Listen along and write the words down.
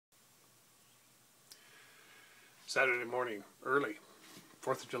Saturday morning, early,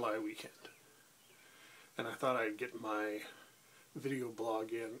 4th of July weekend. And I thought I'd get my video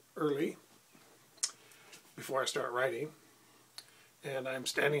blog in early before I start writing. And I'm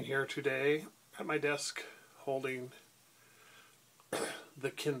standing here today at my desk holding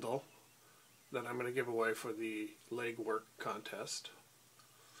the Kindle that I'm going to give away for the legwork contest.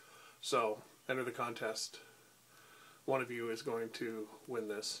 So, enter the contest. One of you is going to win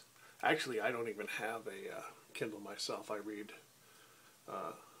this. Actually, I don't even have a Kindle myself. I read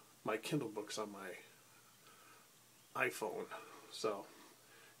my Kindle books on my iPhone. So,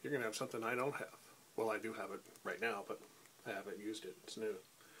 you're going to have something I don't have. Well, I do have it right now, but I haven't used it. It's new.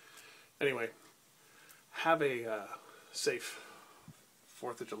 Anyway, have a safe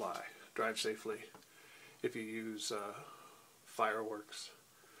 4th of July. Drive safely. If you use fireworks,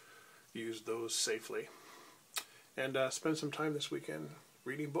 use those safely. And spend some time this weekend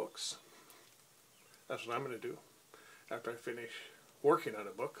reading books. That's what I'm going to do. After I finish working on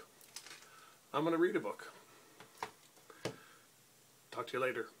a book, I'm going to read a book. Talk to you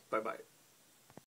later. Bye-bye.